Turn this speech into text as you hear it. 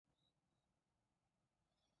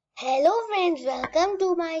Hello friends, welcome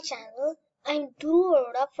to my channel. I'm Dhruv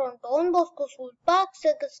Arora from Don Bosco School, Park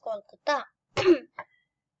Circus, Kolkata.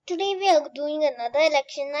 Today we are doing another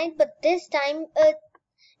election night, but this time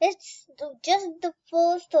it's just the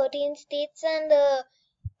first 13 states,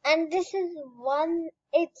 and this is one.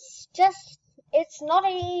 It's not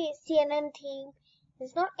a CNN theme.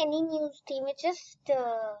 It's not any news theme. It's just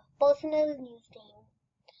a personal news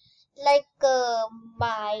theme, like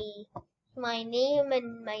my name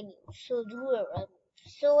and my news.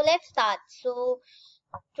 So let's start. So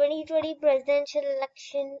 2020 presidential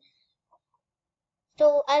election.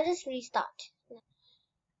 So I'll just restart.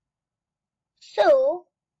 So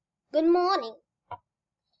good morning.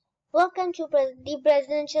 Welcome to the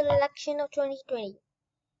presidential election of 2020.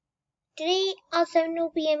 Today at 7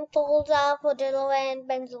 p.m. polls are for Delaware and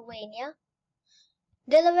Pennsylvania.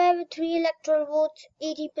 Delaware with 3 electoral votes,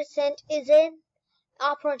 80% is in.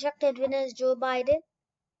 Our projected winner is Joe Biden.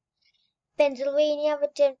 Pennsylvania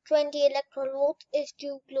with 20 electoral votes is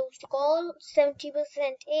too close to call,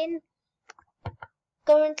 70% in.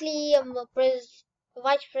 Currently,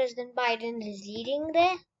 Vice President Biden is leading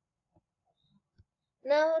there.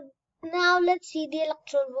 Now let's see the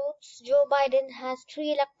electoral votes. Joe Biden has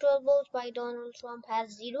 3 electoral votes, while Donald Trump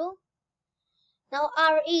has 0. Now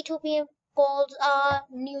our 8 p.m. calls are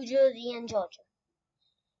New Jersey and Georgia.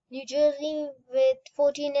 New Jersey with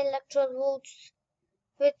 14 electoral votes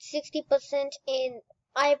with 60% in.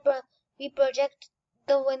 We project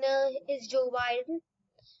the winner is Joe Biden.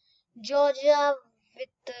 Georgia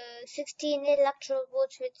with 16 electoral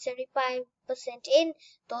votes with 75% in,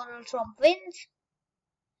 Donald Trump wins.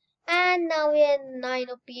 And now we are 9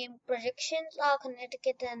 p.m. projections are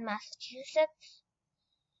Connecticut and Massachusetts.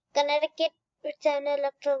 Connecticut with 7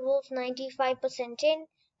 electoral votes, 95% in.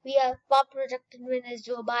 We have our projected winner is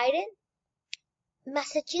Joe Biden.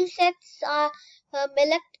 Massachusetts are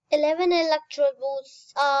 11 electoral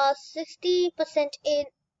votes, 60% in.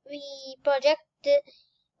 We project the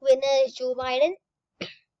winner is Joe Biden.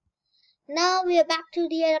 Now we are back to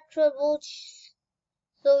the electoral votes.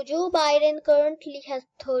 So Joe Biden currently has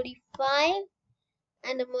 35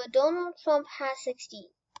 and Donald Trump has 16.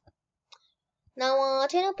 Now our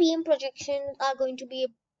 10 p.m. projections are going to be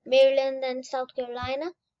Maryland and South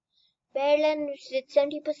Carolina. Maryland with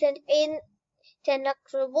 70% in, 10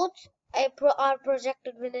 electoral votes. Our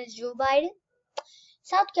projected winner is Joe Biden.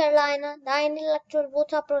 South Carolina, 9 electoral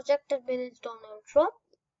votes. Our projected winner is Donald Trump.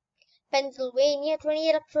 Pennsylvania, 20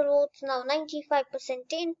 electoral votes, now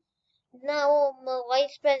 95% in. Now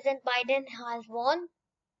Vice President Biden has won.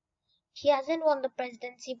 He hasn't won the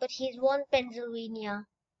presidency, but he's won Pennsylvania.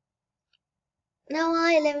 Now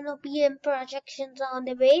our 11 p.m. projections are on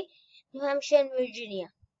the way. New Hampshire and Virginia.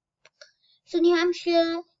 So New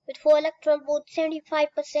Hampshire with 4 electoral votes,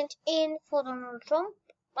 75% in for Donald Trump.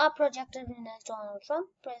 Our projected winner is Donald Trump,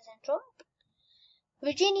 President Trump.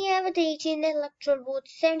 Virginia with 18 electoral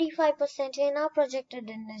votes, 75% in. Our projected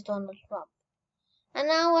winner is Donald Trump. And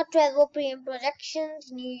now our 12 p.m.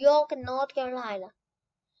 projections, New York and North Carolina.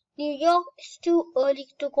 New York is too early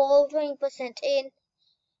to call, 20% in.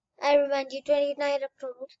 I remind you, 29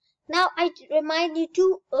 electoral votes. Now I remind you,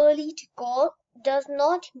 too early to call does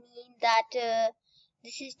not mean that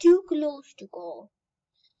this is too close to call.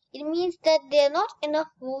 It means that there are not enough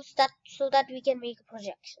votes so that we can make a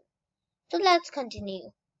projection. So let's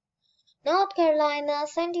continue. North Carolina,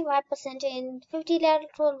 75% in, 50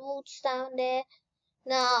 electoral votes down there.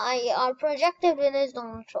 Now our projected winner is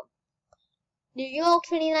Donald Trump. New York,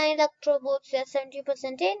 29 electoral votes,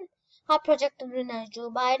 70% in. Our projected winner is Joe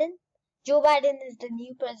Biden. Joe Biden is the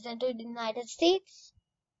new president of the United States.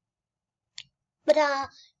 But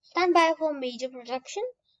stand by for major projection.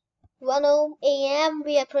 1 a.m.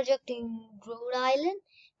 we are projecting Rhode Island.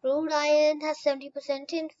 Rhode Island has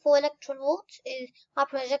 70% in, 4 electoral votes. Our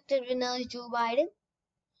projected winner is Joe Biden.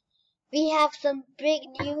 We have some big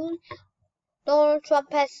news. Donald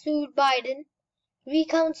Trump has sued Biden.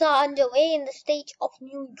 Recounts are underway in the state of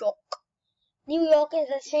New York. New York is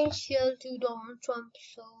essential to Donald Trump,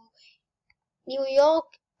 so New York,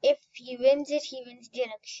 if he wins it, he wins the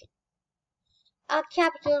election. Our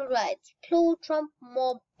Capitol riots. Pro-Trump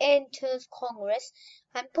mob enters Congress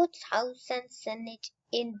and puts House and Senate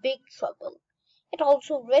in big trouble. It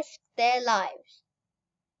also risks their lives.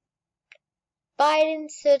 Biden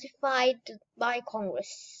certified by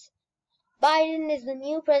Congress. Biden is the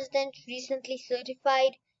new president, recently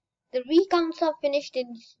certified. The recounts are finished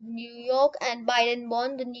in New York and Biden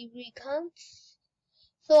won the new recounts.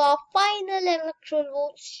 So our final electoral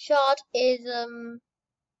vote chart is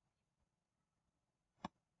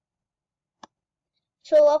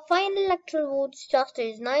So our final electoral vote chart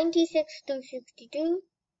is 96 to 62.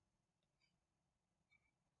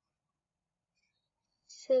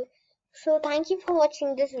 So thank you for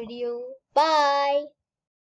watching this video. Bye.